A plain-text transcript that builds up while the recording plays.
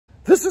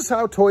This is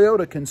how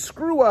Toyota can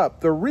screw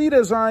up the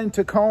redesigned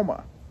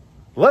Tacoma.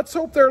 Let's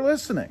hope they're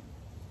listening.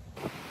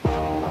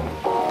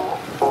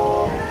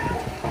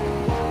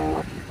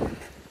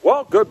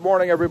 Well, good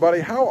morning,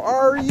 everybody. How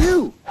are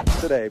you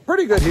today?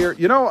 Pretty good here.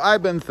 You know,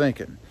 I've been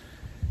thinking,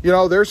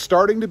 there's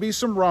starting to be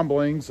some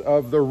rumblings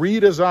of the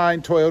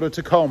redesigned Toyota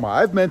Tacoma.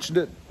 I've mentioned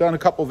it, done a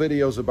couple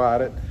videos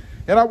about it.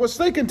 And I was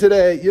thinking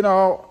today,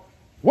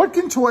 what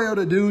can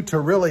Toyota do to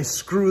really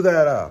screw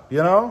that up,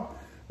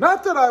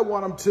 Not that I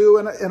want them to,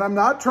 and I'm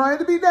not trying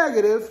to be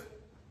negative,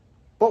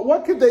 but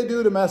what could they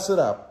do to mess it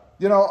up?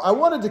 I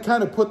wanted to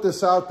kind of put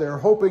this out there,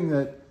 hoping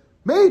that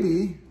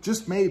maybe,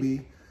 just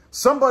maybe,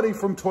 somebody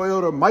from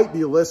Toyota might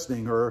be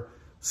listening, or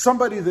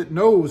somebody that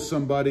knows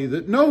somebody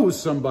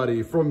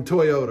from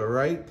Toyota,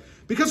 right?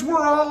 Because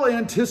we're all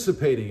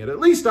anticipating it. At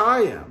least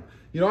I am.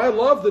 I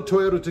love the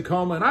Toyota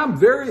Tacoma, and I'm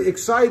very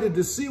excited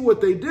to see what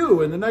they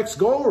do in the next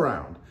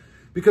go-around.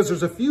 Because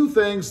there's a few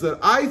things that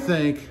I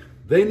think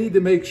they need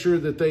to make sure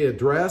that they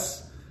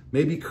address,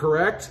 maybe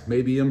correct,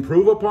 maybe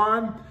improve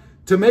upon,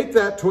 to make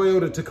that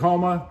Toyota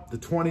Tacoma, the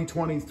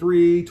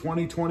 2023,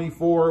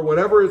 2024,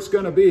 whatever it's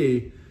going to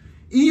be,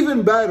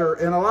 even better,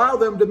 and allow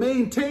them to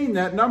maintain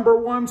that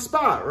 #1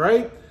 spot,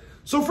 right?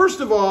 So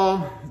first of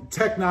all,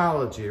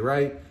 technology,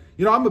 right?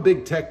 I'm a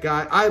big tech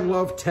guy. I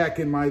love tech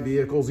in my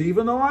vehicles,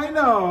 even though I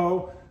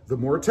know the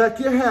more tech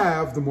you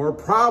have, the more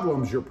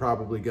problems you're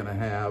probably going to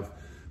have.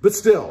 But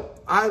still,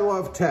 I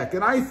love tech.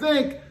 And I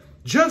think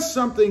just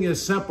something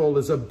as simple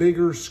as a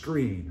bigger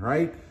screen,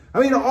 right?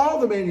 All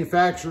the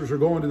manufacturers are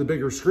going to the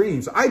bigger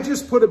screens. I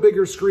just put a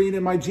bigger screen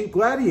in my Jeep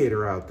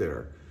Gladiator out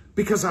there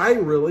because I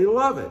really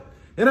love it.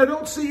 And I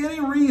don't see any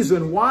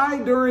reason why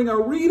during a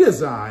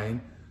redesign,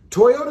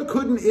 Toyota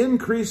couldn't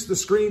increase the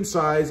screen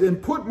size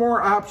and put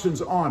more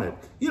options on it.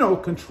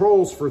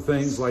 Controls for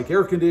things like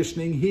air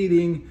conditioning,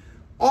 heating,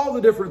 all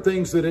the different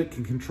things that it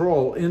can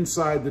control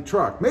inside the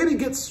truck. Maybe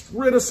gets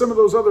rid of some of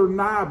those other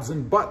knobs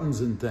and buttons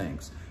and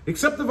things,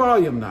 except the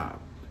volume knob.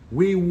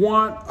 We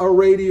want a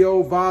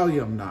radio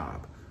volume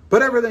knob,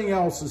 but everything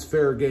else is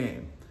fair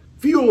game.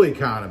 Fuel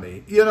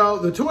economy.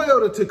 The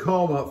Toyota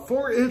Tacoma,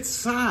 for its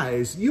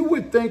size, you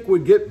would think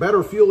would get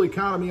better fuel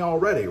economy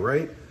already,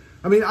 right?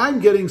 I'm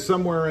getting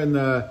somewhere in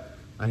the,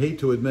 I hate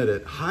to admit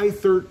it, high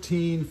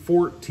 13,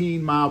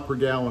 14 mile per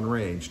gallon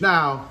range.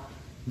 Now,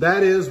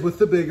 that is with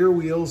the bigger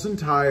wheels and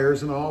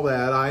tires and all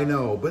that, I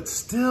know, but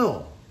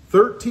still,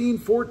 13,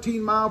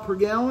 14 mile per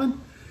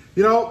gallon?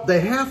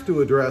 They have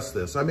to address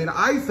this.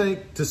 I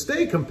think to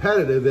stay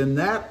competitive in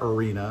that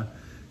arena,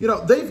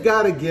 they've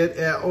got to get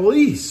at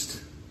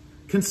least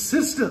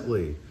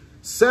consistently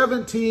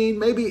 17,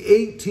 maybe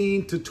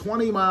 18 to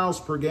 20 miles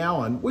per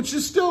gallon, which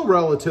is still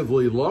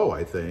relatively low,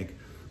 I think.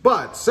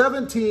 But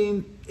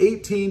 17,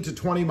 18 to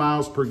 20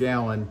 miles per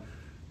gallon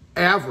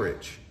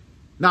average.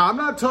 Now, I'm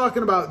not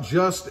talking about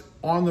just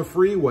on the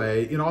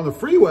freeway. On the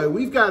freeway,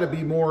 we've got to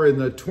be more in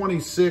the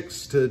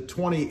 26 to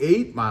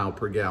 28 mile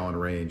per gallon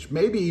range,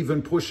 maybe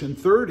even pushing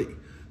 30,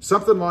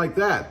 something like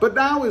that. But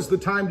now is the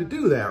time to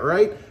do that,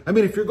 right?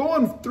 If you're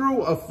going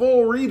through a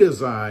full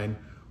redesign,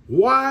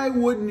 why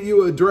wouldn't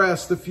you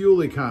address the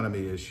fuel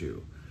economy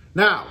issue?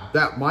 Now,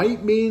 that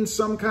might mean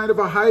some kind of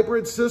a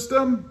hybrid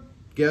system.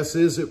 Guess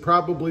is it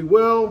probably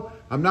will.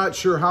 I'm not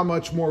sure how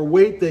much more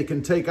weight they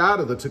can take out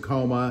of the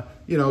Tacoma,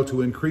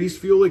 to increase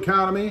fuel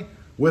economy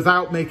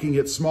without making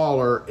it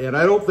smaller, and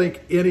I don't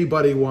think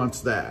anybody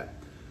wants that.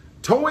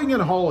 Towing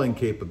and hauling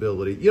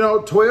capability.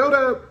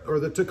 Toyota, or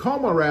the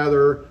Tacoma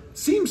rather,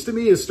 seems to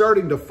me is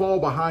starting to fall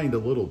behind a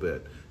little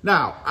bit.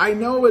 Now, I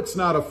know it's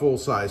not a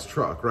full-size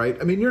truck, right?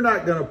 You're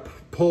not going to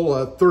pull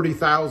a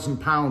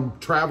 30,000-pound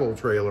travel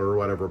trailer or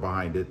whatever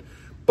behind it,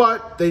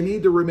 but they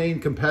need to remain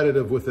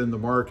competitive within the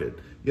market.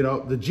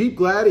 The Jeep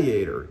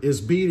Gladiator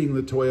is beating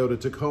the Toyota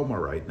Tacoma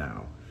right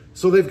now.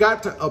 So they've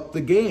got to up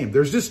the game.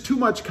 There's just too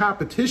much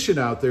competition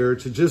out there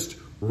to just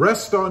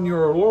rest on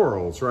your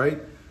laurels, right?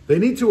 They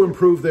need to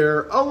improve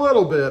there a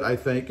little bit, I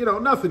think.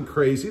 Nothing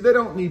crazy. They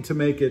don't need to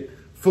make it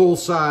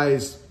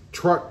full-size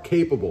truck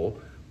capable,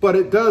 but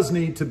it does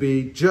need to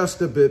be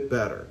just a bit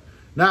better.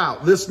 Now,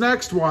 this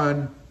next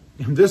one,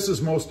 and this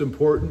is most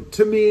important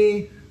to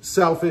me,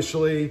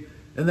 selfishly,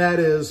 and that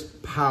is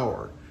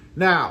power.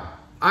 Now,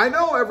 I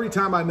know every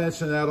time I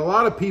mention that, a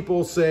lot of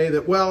people say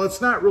that, well, it's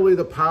not really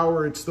the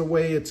power, it's the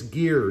way it's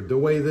geared, the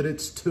way that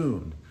it's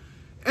tuned.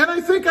 And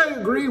I think I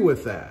agree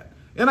with that.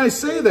 And I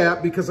say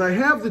that because I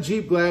have the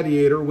Jeep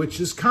Gladiator,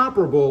 which is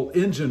comparable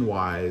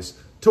engine-wise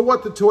to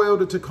what the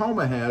Toyota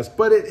Tacoma has,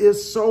 but it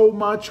is so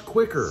much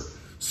quicker,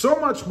 so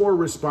much more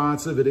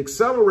responsive, it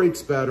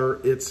accelerates better,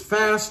 it's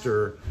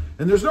faster,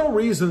 and there's no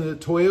reason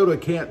that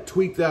Toyota can't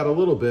tweak that a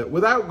little bit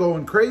without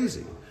going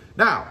crazy.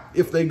 Now,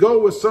 if they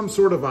go with some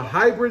sort of a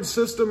hybrid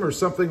system or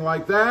something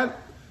like that,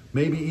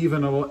 maybe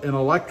even an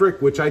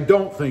electric, which I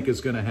don't think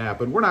is going to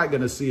happen. We're not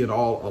going to see an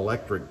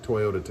all-electric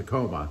Toyota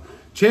Tacoma.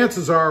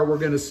 Chances are we're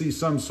going to see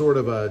some sort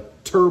of a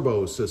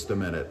turbo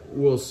system in it.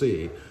 We'll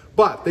see.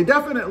 But they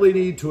definitely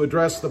need to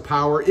address the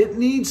power. It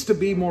needs to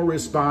be more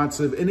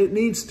responsive, and it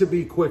needs to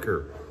be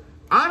quicker.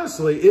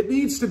 honestly, it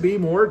needs to be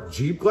more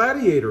Jeep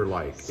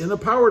Gladiator-like in the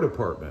power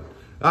department.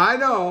 I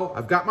know,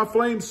 I've got my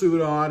flame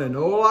suit on, and a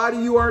lot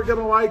of you aren't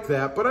gonna like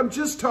that, but I'm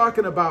just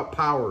talking about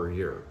power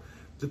here.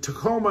 The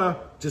Tacoma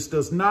just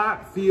does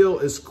not feel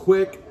as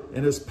quick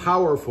and as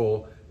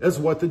powerful as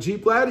what the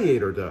Jeep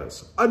Gladiator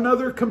does.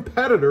 Another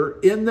competitor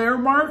in their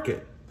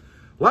market.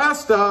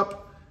 Last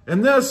up,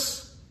 and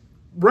this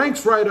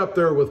ranks right up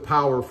there with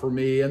power for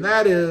me, and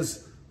that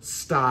is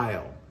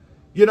style.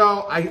 You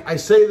know, I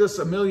say this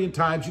a million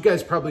times. You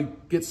guys probably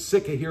get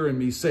sick of hearing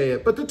me say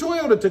it, but the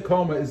Toyota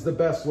Tacoma is the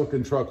best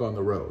looking truck on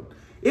the road.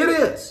 It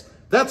is.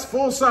 That's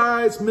full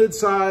size,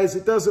 mid-size,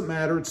 it doesn't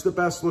matter. It's the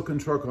best looking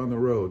truck on the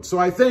road. So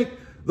I think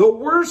the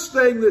worst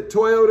thing that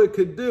Toyota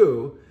could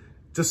do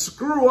to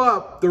screw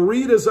up the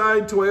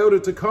redesigned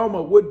Toyota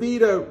Tacoma would be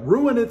to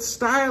ruin its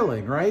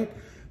styling, right?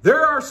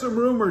 There are some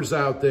rumors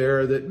out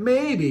there that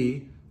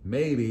maybe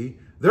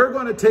they're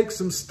going to take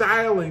some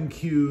styling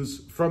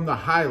cues from the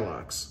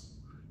Hilux,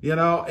 you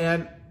know?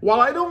 And while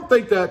I don't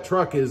think that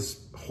truck is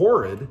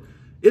horrid,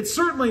 it's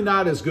certainly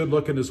not as good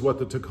looking as what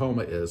the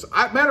Tacoma is.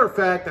 Matter of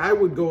fact, I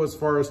would go as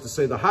far as to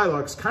say the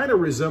Hilux kind of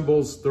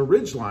resembles the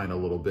Ridgeline a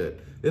little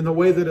bit in the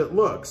way that it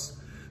looks.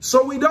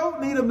 So we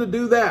don't need them to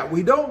do that.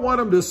 We don't want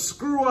them to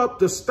screw up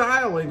the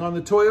styling on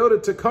the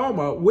Toyota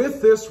Tacoma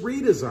with this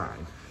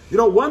redesign. You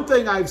know, one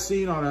thing I've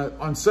seen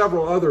on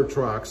several other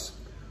trucks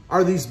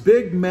are these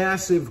big,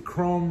 massive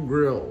chrome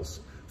grills.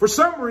 For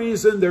some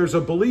reason, there's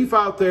a belief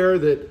out there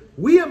that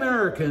we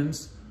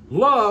Americans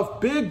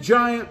love big,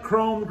 giant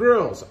chrome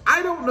grills.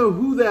 I don't know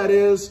who that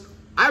is.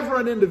 I've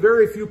run into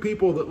very few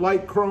people that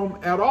like chrome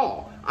at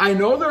all. I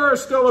know there are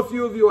still a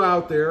few of you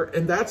out there,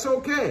 and that's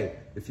okay.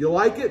 If you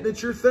like it and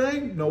it's your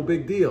thing, no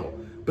big deal.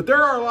 But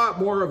there are a lot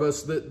more of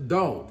us that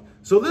don't.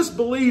 So this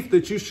belief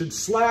that you should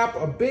slap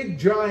a big,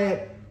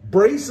 giant,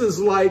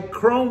 braces-like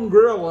chrome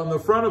grill on the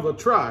front of a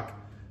truck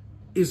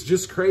is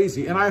just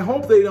crazy. And I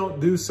hope they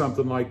don't do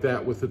something like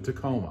that with the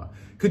Tacoma.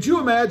 Could you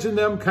imagine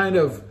them kind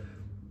of,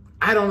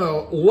 I don't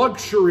know,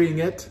 luxurying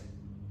it,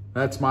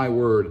 that's my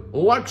word,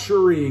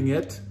 luxurying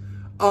it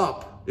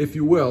up, if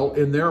you will,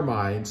 in their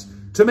minds,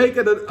 to make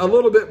it a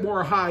little bit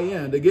more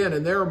high-end, again,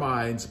 in their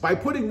minds, by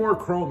putting more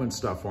chrome and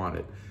stuff on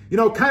it. You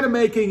know, kind of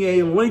making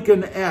a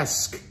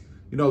Lincoln-esque,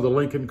 you know, the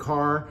Lincoln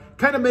car,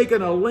 kind of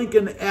making a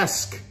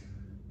Lincoln-esque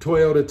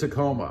Toyota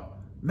Tacoma.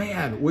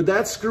 Man, would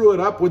that screw it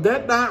up? Would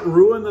that not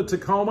ruin the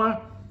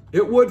Tacoma?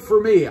 It would for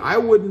me. I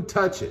wouldn't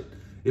touch it.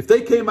 If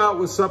they came out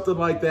with something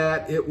like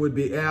that, it would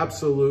be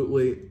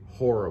absolutely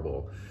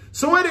horrible.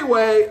 So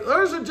anyway,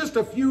 those are just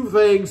a few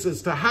things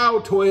as to how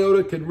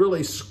Toyota can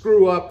really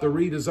screw up the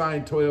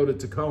redesigned Toyota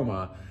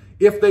Tacoma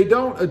if they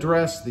don't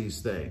address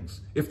these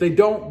things, if they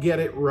don't get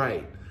it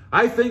right.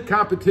 I think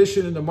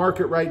competition in the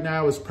market right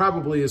now is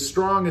probably as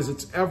strong as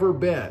it's ever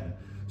been.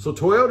 So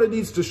Toyota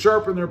needs to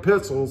sharpen their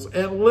pencils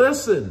and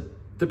listen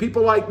to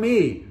people like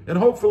me and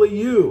hopefully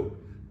you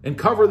and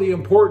cover the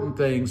important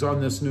things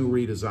on this new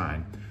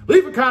redesign.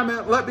 Leave a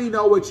comment, let me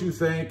know what you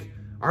think.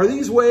 Are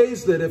these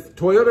ways that if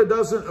Toyota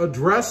doesn't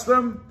address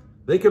them,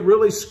 they could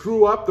really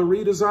screw up the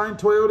redesigned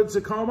Toyota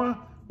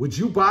Tacoma? Would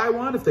you buy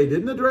one if they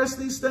didn't address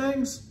these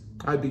things?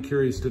 I'd be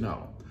curious to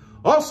know.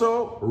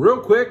 Also, real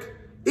quick,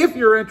 if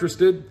you're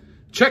interested,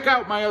 check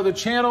out my other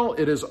channel.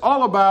 It is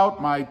all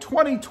about my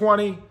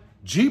 2020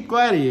 Jeep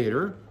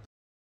Gladiator.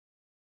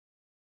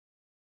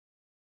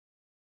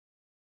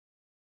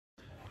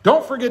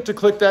 Don't forget to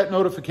click that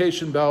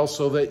notification bell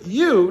so that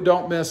you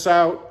don't miss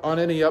out on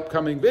any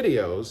upcoming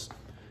videos.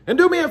 And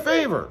do me a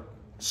favor,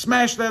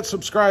 smash that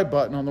subscribe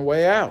button on the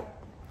way out.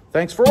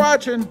 Thanks for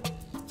watching.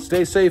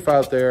 Stay safe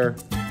out there.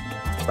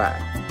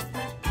 Bye.